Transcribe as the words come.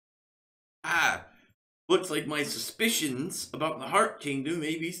Ah, looks like my suspicions about the Heart Kingdom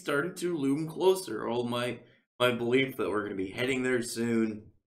may be starting to loom closer. All my belief that we're going to be heading there soon.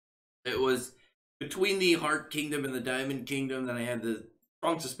 It was between the Heart Kingdom and the Diamond Kingdom that I had the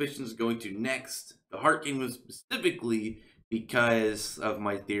strong suspicions going to next. The Heart Kingdom specifically because of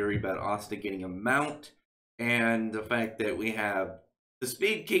my theory about Asta getting a mount and the fact that we have the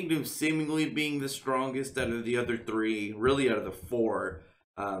Spade Kingdom seemingly being the strongest out of the other three, really out of the four.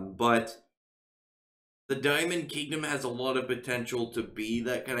 But the Diamond Kingdom has a lot of potential to be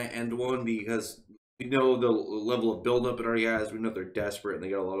that kind of end one because we know the level of buildup it already has. We know they're desperate and they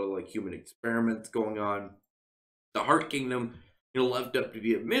got a lot of like human experiments going on. The Heart Kingdom, left up to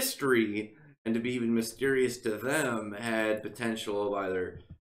be a mystery and to be even mysterious to them, had potential of either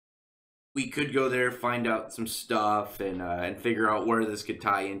we could go there, find out some stuff, and figure out where this could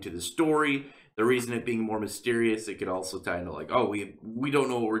tie into the story. The reason it being more mysterious, it could also tie into like, oh, we don't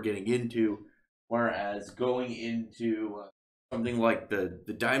know what we're getting into. Whereas going into something like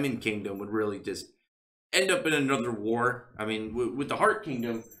the Diamond Kingdom would really just end up in another war. I mean, with the Heart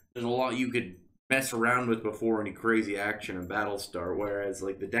Kingdom, there's a lot you could mess around with before any crazy action and battles start. Whereas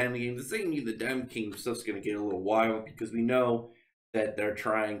like the Diamond Kingdom, the Diamond Kingdom stuff's going to get a little wild because we know that they're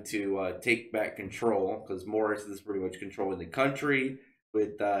trying to take back control because Morris is pretty much controlling the country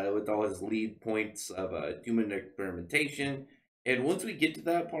with all his lead points of human experimentation. And once we get to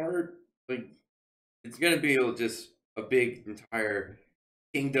that part, like it's gonna be just a big entire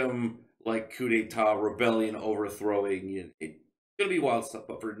kingdom like coup d'etat, rebellion, overthrowing. It's gonna be wild stuff.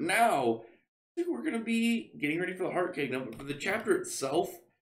 But for now, I think we're gonna be getting ready for the Heart Kingdom. But for the chapter itself,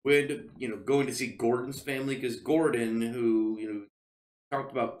 with going to see Gordon's family because Gordon, who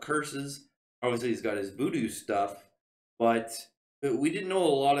talked about curses. Obviously, he's got his voodoo stuff, but we didn't know a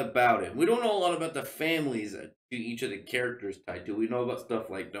lot about it. We don't know a lot about the families that each of the characters tied to. We know about stuff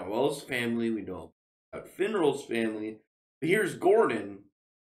like Noel's family. We know about Finral's family. But here's Gordon.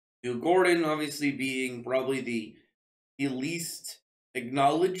 Gordon, obviously, being probably the least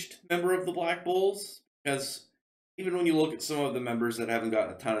acknowledged member of the Black Bulls, because even when you look at some of the members that haven't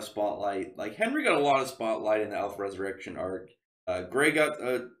gotten a ton of spotlight, like Henry got a lot of spotlight in the Elf Resurrection arc. Gray got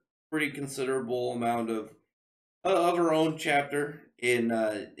a pretty considerable amount of her own chapter in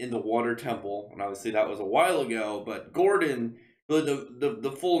the Water Temple, and obviously that was a while ago. But Gordon,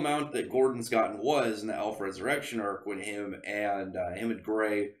 the full amount that Gordon's gotten was in the Elf Resurrection arc when him and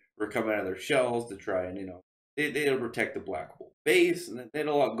Gray were coming out of their shells to try and they had to protect the Black Hole base, and they had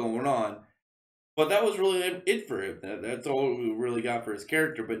a lot going on. But that was really it for him. That's all we really got for his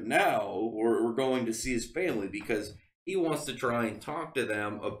character. But now we're going to see his family because he wants to try and talk to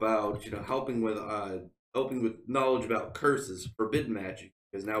them about helping with knowledge about curses, forbidden magic.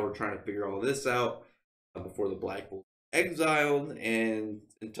 Because now we're trying to figure all this out before the Black Bull exiled, and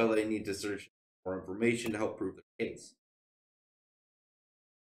until they need to search for information to help prove their case.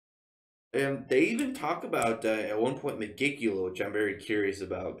 And they even talk about at one point Megicula, which I'm very curious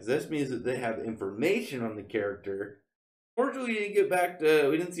about, because this means that they have information on the character. Fortunately, we didn't get back to,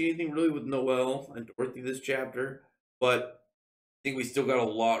 we didn't see anything really with Noel and Dorothy this chapter, but I think we still got a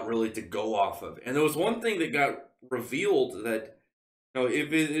lot really to go off of. And there was one thing that got revealed that,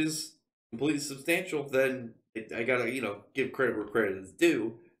 if it is completely substantial, then I gotta, give credit where credit is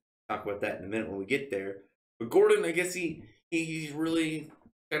due. Talk about that in a minute when we get there. But Gordon, I guess he's really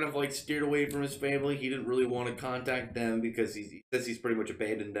kind of like steered away from his family. He didn't really want to contact them because he says he's pretty much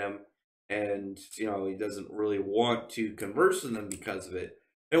abandoned them, and he doesn't really want to converse with them because of it.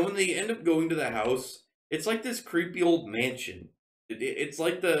 And when they end up going to the house, it's like this creepy old mansion. It's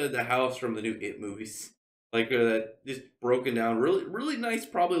like the house from the new It movies, like that just broken down, really really nice,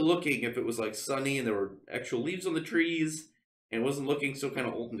 probably looking if it was like sunny and there were actual leaves on the trees and it wasn't looking so kind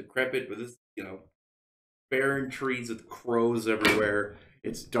of old and decrepit. But this barren trees with crows everywhere.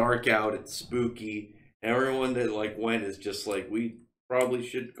 It's dark out. It's spooky. Everyone that like went is just like, we probably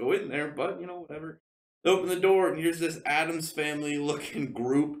should go in there, but whatever. They open the door and here's this Adams family looking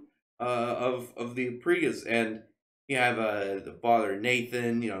group of the Aprigas, and you have the father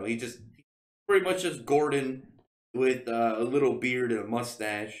Nathan. He just pretty much just Gordon with a little beard and a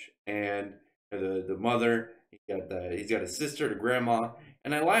mustache, and the mother. He's got a sister, a grandma,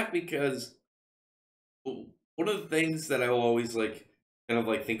 and I laugh because one of the things that I will always kind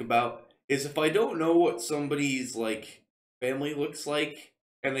of think about is if I don't know what somebody's like family looks like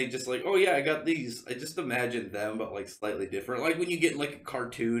and they just like, oh yeah, I got these, I just imagine them but like slightly different. Like when you get like a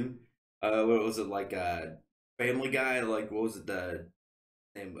cartoon, what was it, like Family Guy, like what was it, the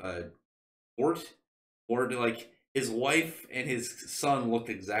name, Mort, like his wife and his son looked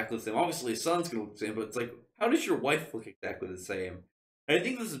exactly the same. Obviously his son's gonna look the same, but it's like, how does your wife look exactly the same? I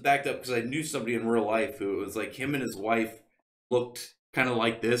think this is backed up because I knew somebody in real life who it was like him and his wife looked kind of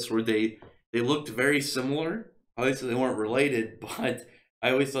like this, where they looked very similar. Obviously, they weren't related, but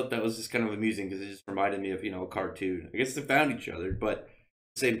I always thought that was just kind of amusing because it just reminded me of a cartoon. I guess they found each other, but at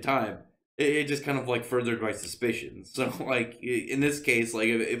the same time, it just kind of like furthered my suspicions. So like in this case, like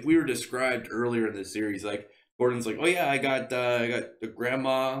if we were described earlier in the series, like Gordon's like, oh yeah, I got the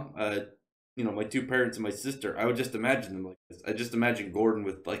grandma, my two parents and my sister. I would just imagine them like this. I just imagine Gordon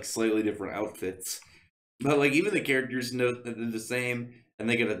with like slightly different outfits. But like even the characters know that they're the same, and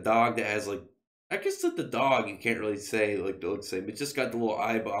they get a dog that has like I guess that the dog you can't really say like they look the same. It's just got the little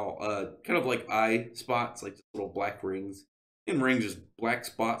eyeball, kind of like eye spots, like just little black rings. And rings just black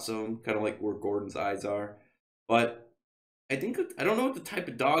spots on them, kind of like where Gordon's eyes are. But I don't know what the type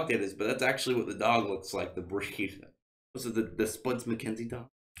of dog that is, but that's actually what the dog looks like. The breed. Was it the Spuds McKenzie dog?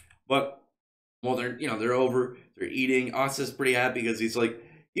 But well, they're over, they're eating. Asa's pretty happy because he's like,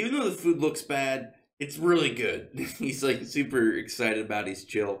 even though the food looks bad, it's really good. He's like super excited about it. He's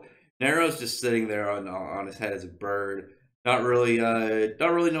chill. Nero's just sitting there on his head as a bird, not really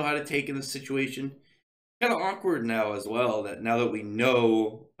know how to take in the situation. Kind of awkward now as well. That now that we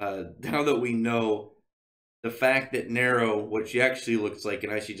know, now that we know the fact that Nero, what she actually looks like,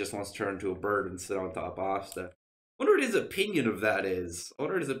 and actually just wants to turn into a bird and sit on top of Asta. I wonder what his opinion of that is. I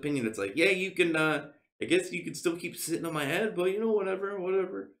wonder what his opinion. It's like, yeah, you can. I guess you can still keep sitting on my head, but whatever,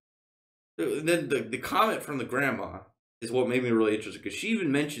 whatever. Then the comment from the grandma is what made me really interested because she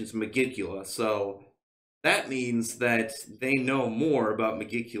even mentions Magicula, so that means that they know more about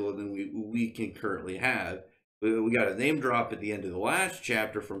Magicula than we can currently have. We got a name drop at the end of the last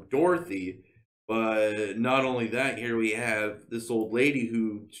chapter from Dorothy, but not only that, here we have this old lady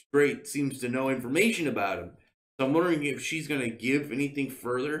who straight seems to know information about him. So I'm wondering if she's going to give anything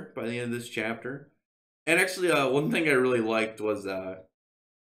further by the end of this chapter. And actually, one thing I really liked was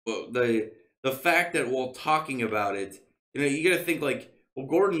well, the fact that while talking about it, you got to think like, well,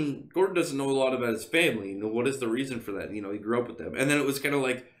 Gordon doesn't know a lot about his family. What is the reason for that? He grew up with them, and then it was kind of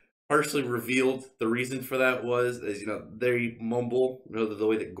like partially revealed the reason for that was as they mumble. The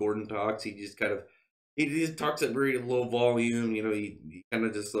way that Gordon talks, he just talks at very low volume. He kind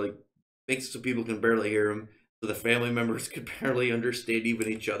of just like makes it so people can barely hear him, so the family members could barely understand even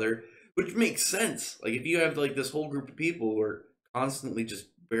each other, which makes sense. Like if you have like this whole group of people who are constantly just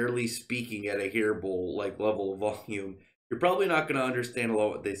barely speaking at a hearable like level of volume, you're probably not going to understand a lot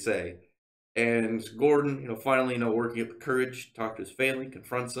of what they say. And Gordon, finally, working up the courage to talk to his family,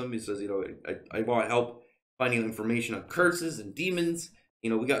 confronts them. He says, I want help finding information on curses and demons.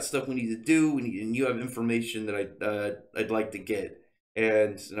 We got stuff we need to do. And you have information that I'd like to get.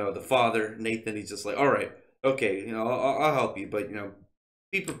 And the father, Nathan, he's just like, all right, okay, I'll help you, but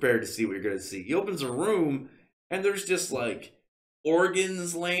be prepared to see what you're gonna see. He opens a room, and there's just like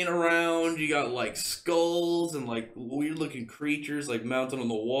organs laying around. You got like skulls and like weird looking creatures like mounted on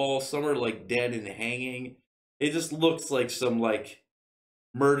the wall. Some are like dead and hanging. It just looks like some like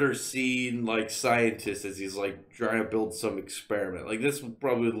murder scene like scientist as he's like trying to build some experiment. Like this would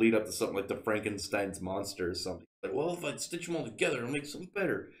probably lead up to something like the Frankenstein's monster or something. Like, well, if I stitch them all together, it'll make something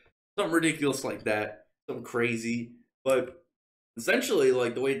better. Something ridiculous like that. Something crazy. But essentially,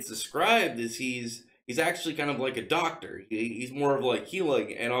 like the way it's described is he's actually kind of like a doctor. He's more of like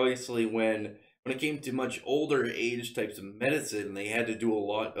healing, and obviously when it came to much older age types of medicine, they had to do a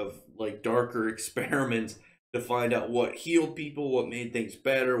lot of like darker experiments to find out what healed people, what made things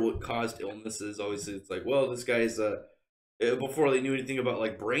better, what caused illnesses. Obviously, it's like, well, this guy's before they knew anything about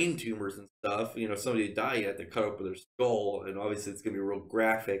like brain tumors and stuff. Somebody would die, you had to cut open their skull, and obviously it's gonna be real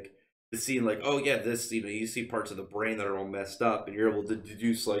graphic. To see like, oh yeah, this you see parts of the brain that are all messed up, and you're able to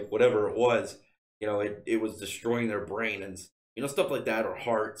deduce like whatever it was, it was destroying their brain and stuff like that, or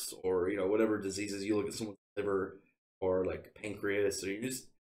hearts, or whatever diseases. You look at someone's liver or like pancreas, or you just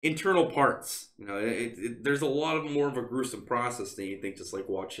internal parts. There's a lot of more of a gruesome process than you think, just like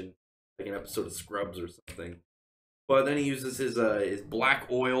watching like an episode of Scrubs or something. But then he uses his black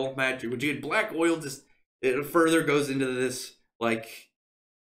oil magic, which again, black oil just it further goes into this like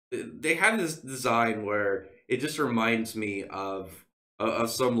they have this design where it just reminds me of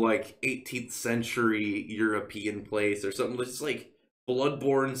some like 18th century European place or something, just like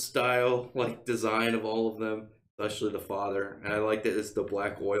Bloodborne style like design of all of them, especially the father. And I like that the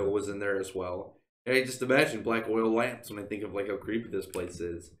black oil was in there as well. And I just imagine black oil lamps when I think of like how creepy this place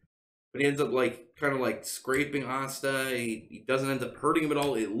is. But he ends up like kind of like scraping Asta. He doesn't end up hurting him at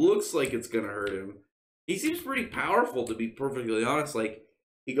all. It looks like it's gonna hurt him. He seems pretty powerful, to be perfectly honest. Like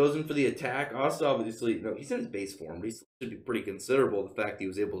he goes in for the attack. Asta obviously, he's in his base form, but he should be pretty considerable. The fact he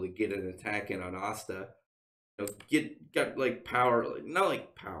was able to get an attack in on Asta. got like power, like not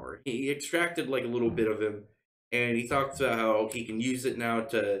like power. He extracted like a little bit of him, and he talks about how he can use it now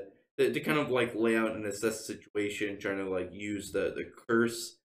to kind of like lay out and assess the situation, trying to like use the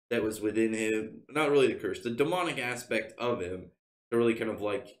curse that was within him. Not really the curse, the demonic aspect of him to really kind of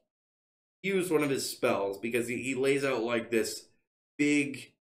like use one of his spells because he lays out like this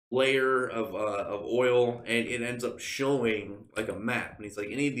big layer of oil and it ends up showing like a map and he's like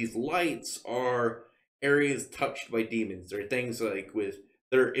any of these lights are areas touched by demons or things like with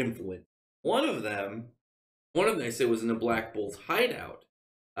their influence. One of them one of them they said was in the Black Bull's hideout.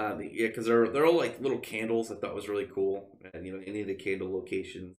 Yeah, because they're all like little candles. I thought was really cool, and any of the candle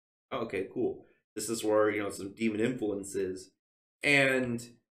locations. Oh, okay, cool. This is where some demon influences, and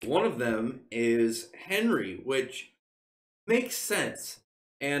one of them is Henry, which makes sense.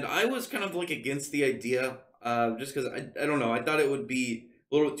 And I was kind of like against the idea, just because I don't know. I thought it would be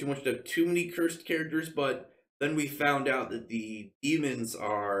a little bit too much to have too many cursed characters, but then we found out that the demons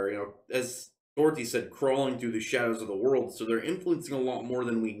are, as Dorothy said, crawling through the shadows of the world, so they're influencing a lot more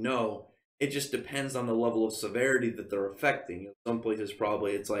than we know. It just depends on the level of severity that they're affecting. Some places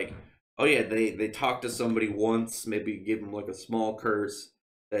probably it's like, oh yeah, they talk to somebody once, maybe give them like a small curse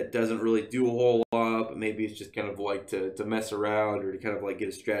that doesn't really do a whole lot, but maybe it's just kind of like to mess around or to kind of like get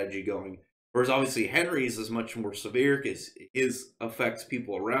a strategy going. Whereas obviously Henry's is much more severe because his affects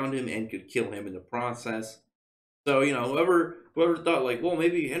people around him and could kill him in the process. So whoever thought like, well,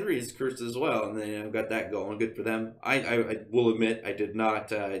 maybe Henry is cursed as well, and then got that going. Good for them. I will admit I did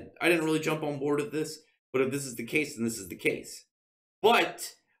not. I didn't really jump on board with this, but if this is the case, then this is the case.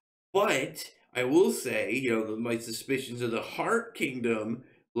 But but I will say, my suspicions of the Heart Kingdom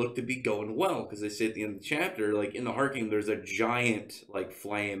look to be going well because they say at the end of the chapter, like in the Heart Kingdom, there's a giant like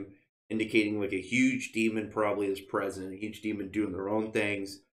flame indicating like a huge demon probably is present, a huge demon doing their own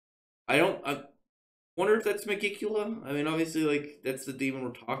things. I wonder if that's Megicula. I mean, obviously, like that's the demon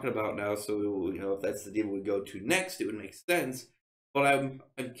we're talking about now. So if that's the demon we go to next, it would make sense. But I'm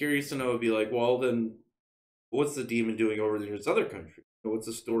curious to know. It'd be like, well, then what's the demon doing over in this other country? What's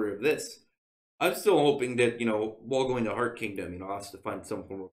the story of this? I'm still hoping that, while going to Heart Kingdom, us to find some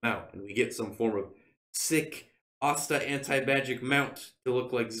form of mount, and we get some form of sick Asta anti-magic mount to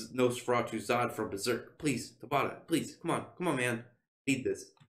look like Nosferatu Zod from Berserk. Please, Tabata, please, come on, man. Need this.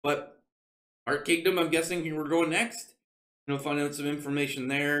 But Heart Kingdom, I'm guessing we're going next. Find out some information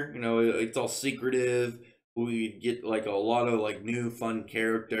there. It's all secretive. We get like a lot of like new fun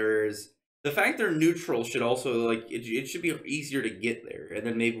characters. The fact they're neutral should also like it should be easier to get there, and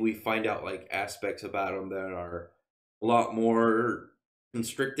then maybe we find out like aspects about them that are a lot more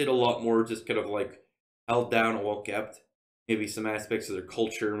constricted, a lot more just kind of like held down and well kept. Maybe some aspects of their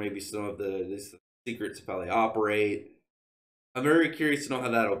culture, maybe some of the secrets of how they operate. I'm very curious to know how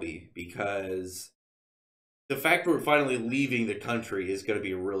that'll be because the fact we're finally leaving the country is going to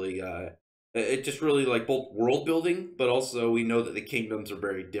be really it just really like both world building, but also we know that the kingdoms are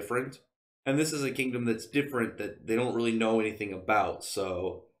very different, and this is a kingdom that's different that they don't really know anything about,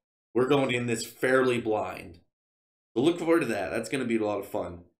 so we're going in this fairly blind. So look forward to that. That's going to be a lot of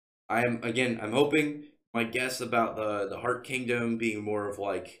fun. I'm hoping my guess about the Heart Kingdom being more of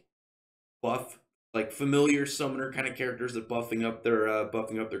like buff, like familiar summoner kind of characters that buffing up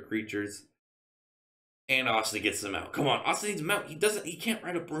their creatures. And Austin gets them out. Come on, Austin needs them out. He can't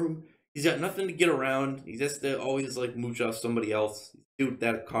ride a broom. He's got nothing to get around. He has to always like mooch off somebody else. Dude,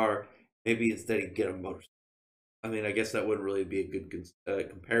 that car. Maybe instead he get a motorcycle. I mean, I guess that wouldn't really be a good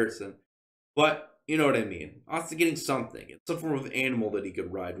comparison. But you know what I mean. Austin getting something. Some form of animal that he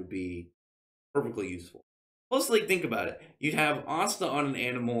could ride would be perfectly useful. Plus, like, think about it. You'd have Asta on an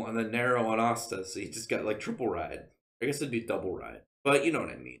animal and then Nero on Asta, so you just got like triple ride. I guess it'd be double ride. But you know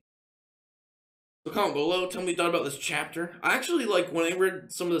what I mean. So comment below, tell me what you thought about this chapter. I actually like when I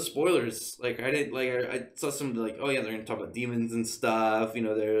read some of the spoilers, like I didn't like I saw some like, oh yeah, they're gonna talk about demons and stuff,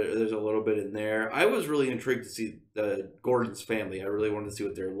 there's a little bit in there. I was really intrigued to see the Gordon's family. I really wanted to see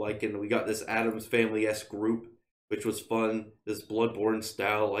what they're like, and we got this Addams Family-esque group, which was fun, this Bloodborne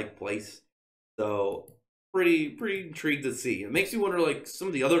style like place. So pretty intrigued to see. It makes me wonder like some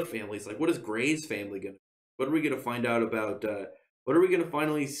of the other families, like what is Gray's family gonna what are we gonna find out about what are we going to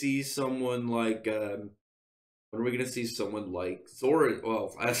finally see someone like, what are we going to see someone like Zora?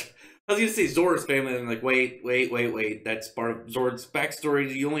 Well, I was going to say Zora's family, and I'm like, wait. That's part of Zora's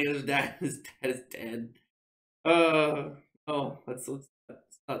backstory. You only have his dad. His dad is dead. Oh, let's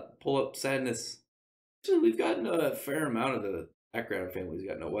not pull up sadness. Actually, we've gotten a fair amount of the background families. We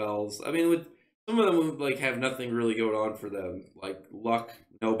got Noel's. I mean, with some of them like have nothing really going on for them. Like Luck,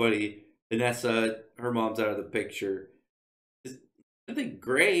 nobody. Vanessa, her mom's out of the picture. I think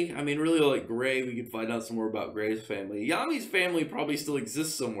Gray. I mean, really like Gray. We could find out some more about Gray's family. Yami's family probably still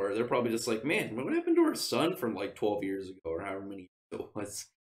exists somewhere. They're probably just like, man, what happened to our son from like 12 years ago or however many years it was.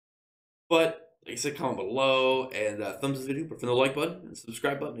 But like I said, comment below and thumbs this video, from the like button and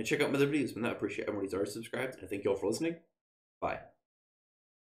subscribe button, and check out my other videos. And I appreciate everybody's already subscribed. And thank you all for listening. Bye.